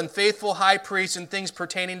merciful and faithful high priest in things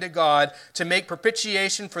pertaining to God, to make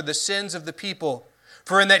propitiation for the sins of the people.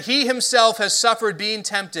 For in that he himself has suffered being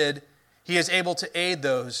tempted, he is able to aid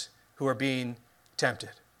those who are being tempted.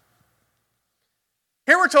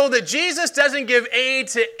 Here we're told that Jesus doesn't give aid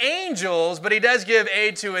to angels, but he does give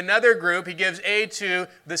aid to another group. He gives aid to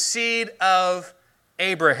the seed of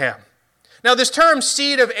Abraham. Now, this term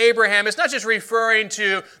seed of Abraham is not just referring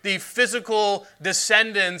to the physical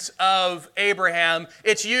descendants of Abraham.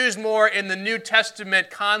 It's used more in the New Testament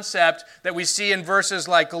concept that we see in verses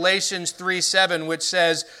like Galatians 3:7, which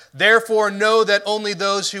says, "Therefore know that only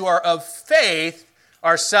those who are of faith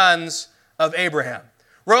are sons of Abraham."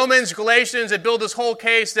 Romans, Galatians, they build this whole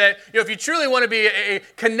case that if you truly want to be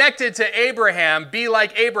connected to Abraham, be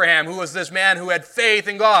like Abraham, who was this man who had faith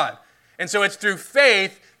in God. And so it's through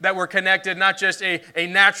faith that we're connected, not just a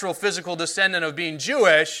natural physical descendant of being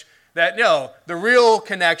Jewish, that no, the real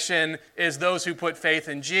connection is those who put faith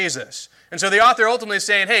in Jesus. And so the author ultimately is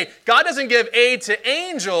saying, hey, God doesn't give aid to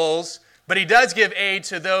angels, but he does give aid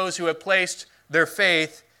to those who have placed their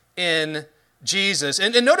faith in Jesus.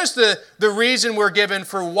 And notice the reason we're given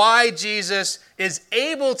for why Jesus is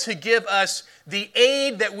able to give us the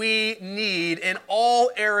aid that we need in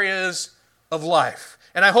all areas of life.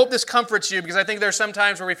 And I hope this comforts you, because I think there's some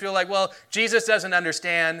times where we feel like, well, Jesus doesn't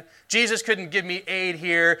understand. Jesus couldn't give me aid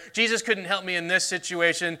here. Jesus couldn't help me in this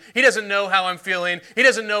situation. He doesn't know how I'm feeling. He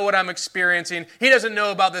doesn't know what I'm experiencing. He doesn't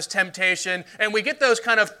know about this temptation. And we get those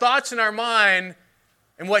kind of thoughts in our mind,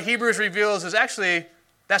 and what Hebrews reveals is actually,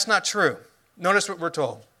 that's not true. Notice what we're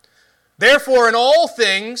told. Therefore, in all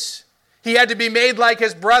things, he had to be made like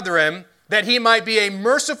his brethren, that he might be a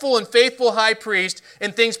merciful and faithful high priest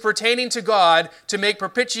in things pertaining to God, to make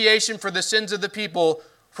propitiation for the sins of the people.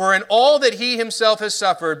 For in all that he himself has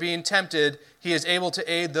suffered, being tempted, he is able to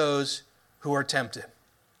aid those who are tempted.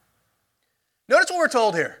 Notice what we're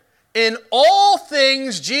told here. In all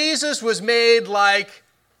things, Jesus was made like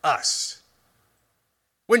us.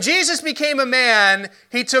 When Jesus became a man,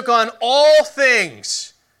 he took on all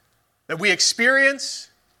things that we experience,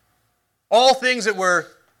 all things that we're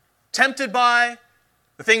tempted by,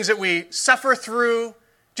 the things that we suffer through.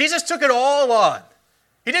 Jesus took it all on.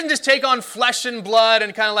 He didn't just take on flesh and blood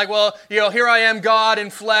and kind of like, well, here I am, God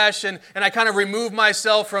in flesh, and I kind of remove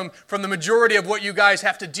myself from the majority of what you guys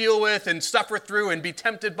have to deal with and suffer through and be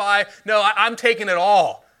tempted by. No, I'm taking it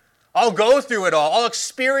all. I'll go through it all. I'll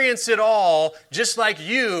experience it all, just like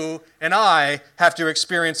you and I have to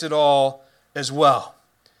experience it all as well.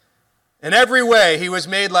 In every way, he was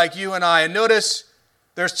made like you and I. And notice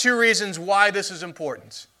there's two reasons why this is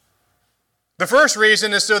important. The first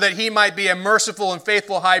reason is so that he might be a merciful and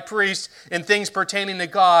faithful high priest in things pertaining to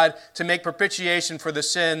God to make propitiation for the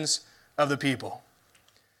sins of the people.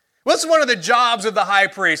 What's one of the jobs of the high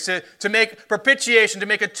priest? To make propitiation, to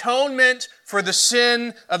make atonement for the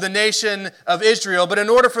sin of the nation of Israel. But in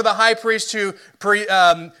order for the high priest to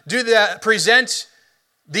present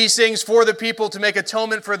these things for the people to make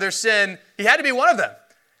atonement for their sin, he had to be one of them.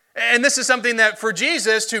 And this is something that for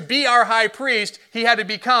Jesus to be our high priest, he had to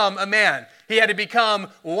become a man. He had to become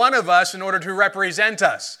one of us in order to represent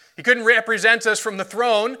us. He couldn't represent us from the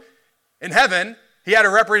throne in heaven. He had to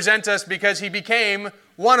represent us because he became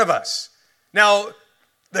one of us. Now,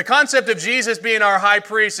 the concept of Jesus being our high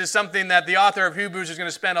priest is something that the author of Hebrews is going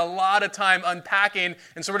to spend a lot of time unpacking.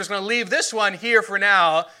 And so we're just going to leave this one here for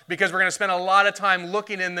now because we're going to spend a lot of time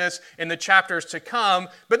looking in this in the chapters to come.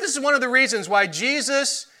 But this is one of the reasons why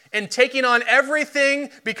Jesus, in taking on everything,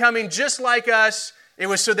 becoming just like us, it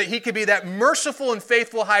was so that he could be that merciful and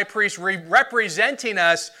faithful high priest representing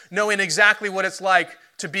us, knowing exactly what it's like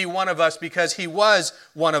to be one of us because he was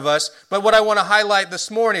one of us. But what I want to highlight this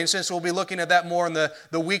morning, since we'll be looking at that more in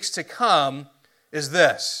the weeks to come, is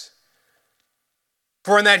this.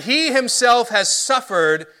 For in that he himself has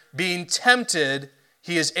suffered being tempted,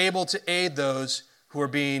 he is able to aid those who are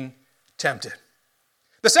being tempted.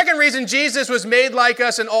 The second reason Jesus was made like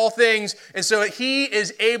us in all things is so that he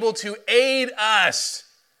is able to aid us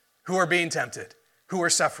who are being tempted, who are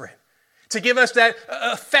suffering, to give us that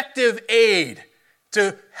effective aid,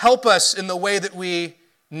 to help us in the way that we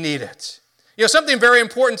need it. Something very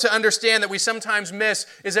important to understand that we sometimes miss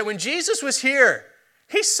is that when Jesus was here,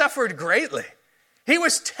 he suffered greatly. He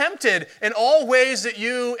was tempted in all ways that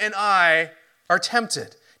you and I are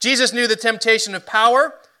tempted. Jesus knew the temptation of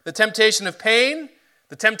power, the temptation of pain,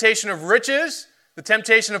 the temptation of riches, the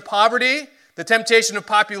temptation of poverty, the temptation of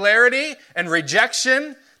popularity and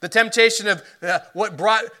rejection, the temptation of what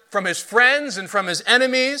brought from his friends and from his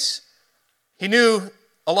enemies. He knew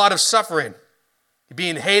a lot of suffering,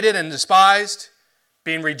 being hated and despised,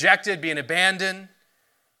 being rejected, being abandoned.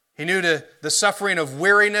 He knew the suffering of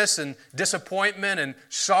weariness and disappointment and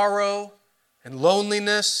sorrow and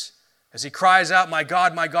loneliness as he cries out, my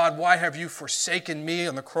God, why have you forsaken me?"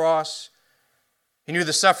 on the cross. He knew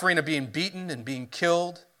the suffering of being beaten and being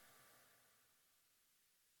killed.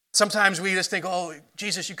 Sometimes we just think, oh,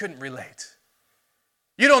 Jesus, you couldn't relate.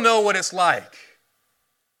 You don't know what it's like.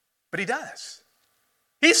 But he does.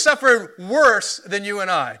 He suffered worse than you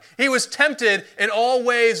and I. He was tempted in all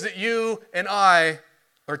ways that you and I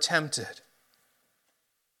are tempted.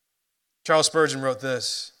 Charles Spurgeon wrote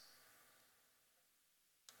this: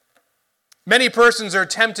 "Many persons are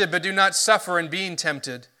tempted but do not suffer in being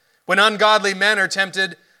tempted. When ungodly men are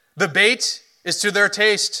tempted, the bait is to their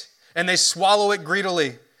taste, and they swallow it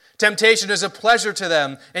greedily. Temptation is a pleasure to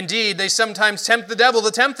them. Indeed, they sometimes tempt the devil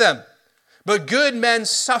to tempt them. But good men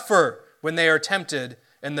suffer when they are tempted,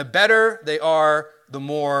 and the better they are, the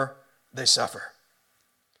more they suffer."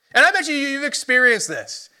 And I bet you've experienced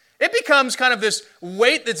this. It becomes kind of this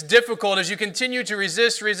weight that's difficult as you continue to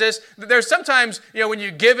resist. There's sometimes, when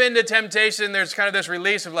you give in to temptation, there's kind of this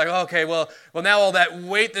release of like, okay, well, now all that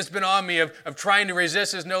weight that's been on me of trying to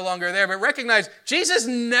resist is no longer there. But recognize, Jesus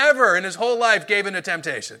never in his whole life gave in to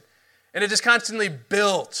temptation. And it just constantly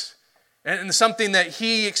built. And something that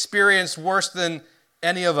he experienced worse than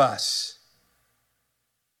any of us.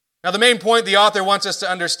 Now, the main point the author wants us to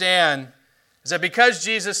understand is that because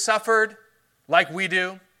Jesus suffered like we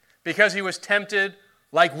do, because he was tempted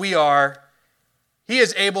like we are, he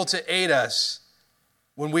is able to aid us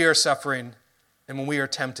when we are suffering and when we are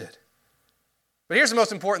tempted. But here's the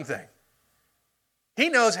most important thing. He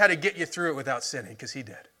knows how to get you through it without sinning, because he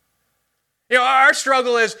did. Our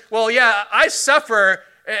struggle is, well, yeah, I suffer,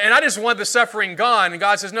 and I just want the suffering gone. And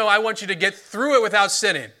God says, no, I want you to get through it without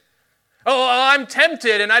sinning. Oh, I'm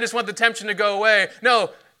tempted, and I just want the temptation to go away.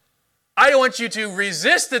 No, I want you to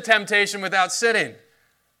resist the temptation without sinning.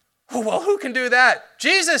 Oh, well, who can do that?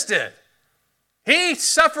 Jesus did. He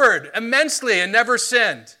suffered immensely and never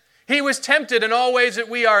sinned. He was tempted in all ways that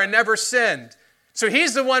we are and never sinned. So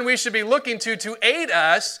he's the one we should be looking to aid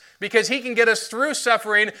us, because he can get us through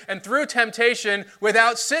suffering and through temptation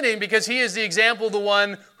without sinning, because he is the example, the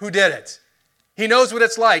one who did it. He knows what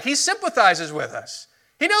it's like. He sympathizes with us.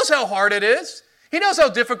 He knows how hard it is. He knows how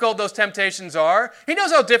difficult those temptations are. He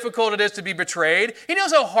knows how difficult it is to be betrayed. He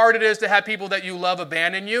knows how hard it is to have people that you love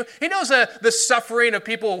abandon you. He knows the suffering of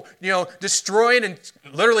people, destroying and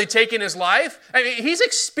literally taking his life. I mean, he's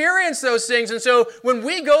experienced those things. And so when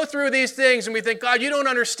we go through these things and we think, God, you don't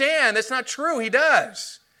understand, that's not true. He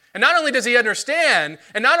does. And not only does he understand,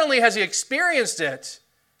 and not only has he experienced it,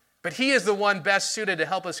 but he is the one best suited to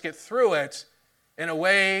help us get through it in a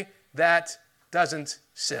way that doesn't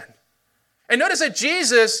sin. And notice that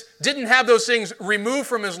Jesus didn't have those things removed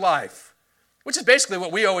from his life, which is basically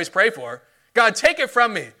what we always pray for. God, take it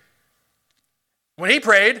from me. When he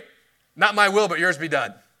prayed, not my will, but yours be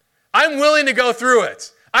done. I'm willing to go through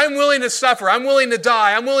it. I'm willing to suffer. I'm willing to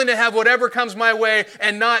die. I'm willing to have whatever comes my way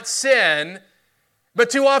and not sin. But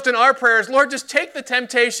too often our prayer is, Lord, just take the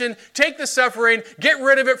temptation, take the suffering, get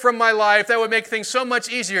rid of it from my life. That would make things so much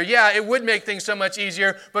easier. Yeah, it would make things so much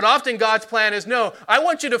easier. But often God's plan is, no, I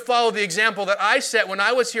want you to follow the example that I set when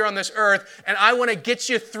I was here on this earth, and I want to get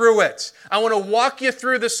you through it. I want to walk you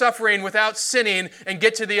through the suffering without sinning and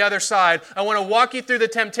get to the other side. I want to walk you through the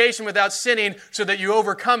temptation without sinning so that you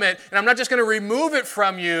overcome it. And I'm not just going to remove it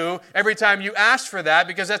from you every time you ask for that,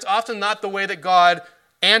 because that's often not the way that God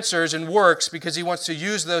answers and works, because he wants to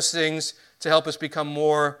use those things to help us become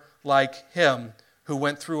more like him who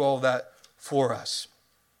went through all that for us.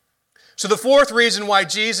 So the fourth reason why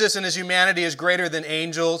Jesus and his humanity is greater than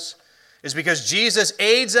angels is because Jesus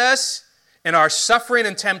aids us in our suffering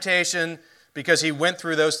and temptation, because he went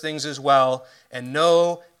through those things as well, and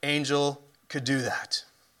no angel could do that.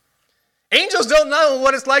 Angels don't know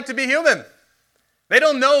what it's like to be human. They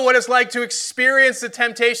don't know what it's like to experience the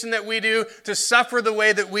temptation that we do, to suffer the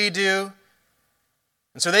way that we do.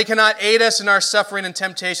 And so they cannot aid us in our suffering and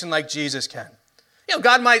temptation like Jesus can.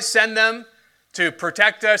 God might send them to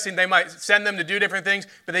protect us, and they might send them to do different things,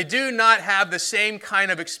 but they do not have the same kind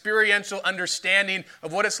of experiential understanding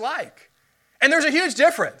of what it's like. And there's a huge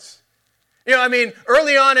difference.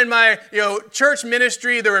 Early on in my, church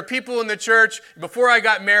ministry, there were people in the church before I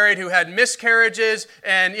got married who had miscarriages,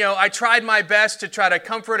 and, I tried my best to try to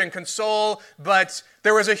comfort and console, but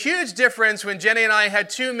there was a huge difference when Jenny and I had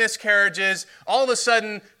 2 miscarriages. All of a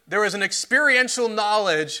sudden, there was an experiential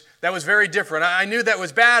knowledge that was very different. I knew that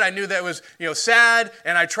was bad, I knew that was, sad,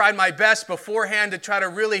 and I tried my best beforehand to try to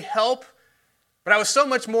really help. But I was so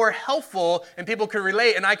much more helpful, and people could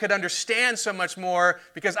relate, and I could understand so much more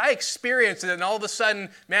because I experienced it. And all of a sudden,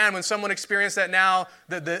 man, when someone experienced that now,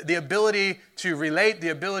 the ability to relate, the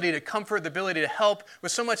ability to comfort, the ability to help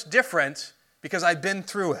was so much different because I'd been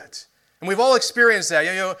through it. And we've all experienced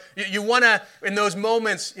that. You want to, in those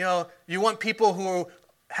moments, you want people who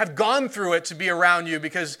have gone through it to be around you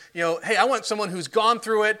because, hey, I want someone who's gone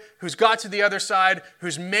through it, who's got to the other side,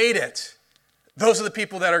 who's made it. Those are the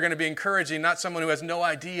people that are going to be encouraging, not someone who has no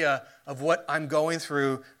idea of what I'm going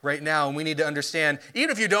through right now. And we need to understand, even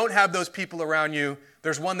if you don't have those people around you,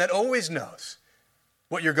 there's one that always knows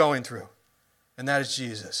what you're going through, and that is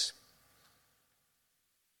Jesus.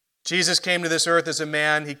 Jesus came to this earth as a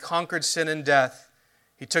man. He conquered sin and death.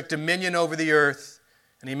 He took dominion over the earth,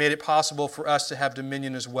 and he made it possible for us to have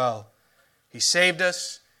dominion as well. He saved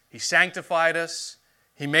us. He sanctified us.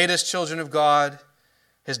 He made us children of God.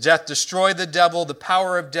 His death destroyed the devil, the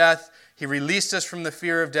power of death. He released us from the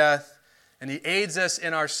fear of death. And he aids us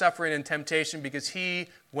in our suffering and temptation because he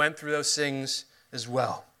went through those things as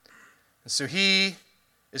well. And so he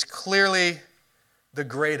is clearly the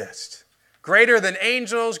greatest. Greater than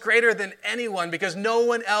angels, greater than anyone, because no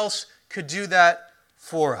one else could do that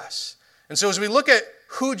for us. And so as we look at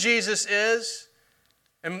who Jesus is,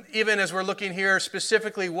 and even as we're looking here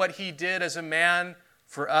specifically what he did as a man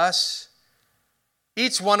for us,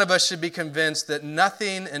 each one of us should be convinced that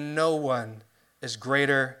nothing and no one is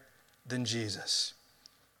greater than Jesus.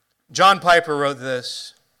 John Piper wrote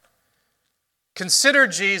this: "Consider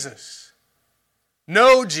Jesus.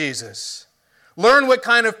 Know Jesus. Learn what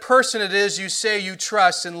kind of person it is you say you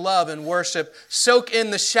trust and love and worship. Soak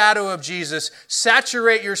in the shadow of Jesus.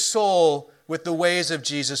 Saturate your soul with the ways of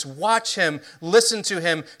Jesus. Watch him. Listen to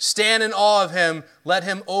him. Stand in awe of him. Let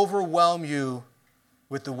him overwhelm you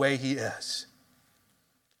with the way he is."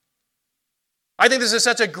 I think this is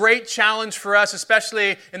such a great challenge for us,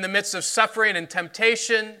 especially in the midst of suffering and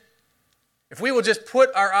temptation. If we will just put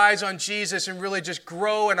our eyes on Jesus and really just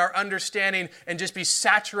grow in our understanding and just be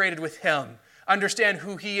saturated with him. understand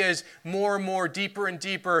who he is more and more, deeper and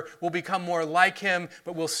deeper, we'll become more like him,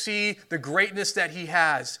 but we'll see the greatness that he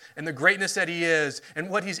has and the greatness that he is and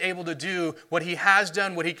what he's able to do, what he has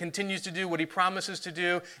done, what he continues to do, what he promises to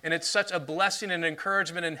do. And it's such a blessing and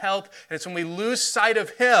encouragement and help. And it's when we lose sight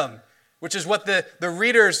of him, which is what the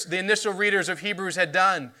initial readers of Hebrews had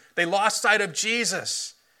done. They lost sight of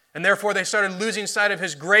Jesus. And therefore, they started losing sight of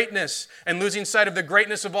his greatness and losing sight of the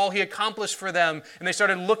greatness of all he accomplished for them. And they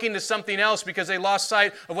started looking to something else because they lost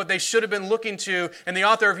sight of what they should have been looking to. And the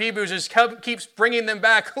author of Hebrews keeps bringing them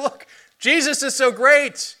back. Look, Jesus is so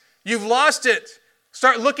great. You've lost it.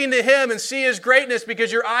 Start looking to him and see his greatness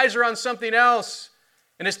because your eyes are on something else.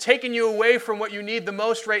 And it's taking you away from what you need the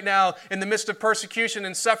most right now in the midst of persecution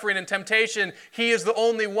and suffering and temptation. He is the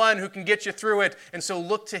only one who can get you through it. And so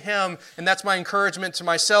look to him. And that's my encouragement to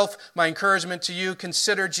myself, my encouragement to you.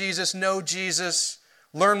 Consider Jesus, know Jesus.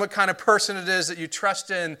 Learn what kind of person it is that you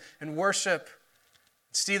trust in and worship.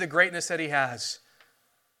 See the greatness that he has.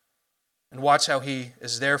 And watch how he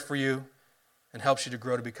is there for you and helps you to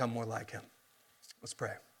grow to become more like him. Let's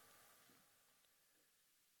pray.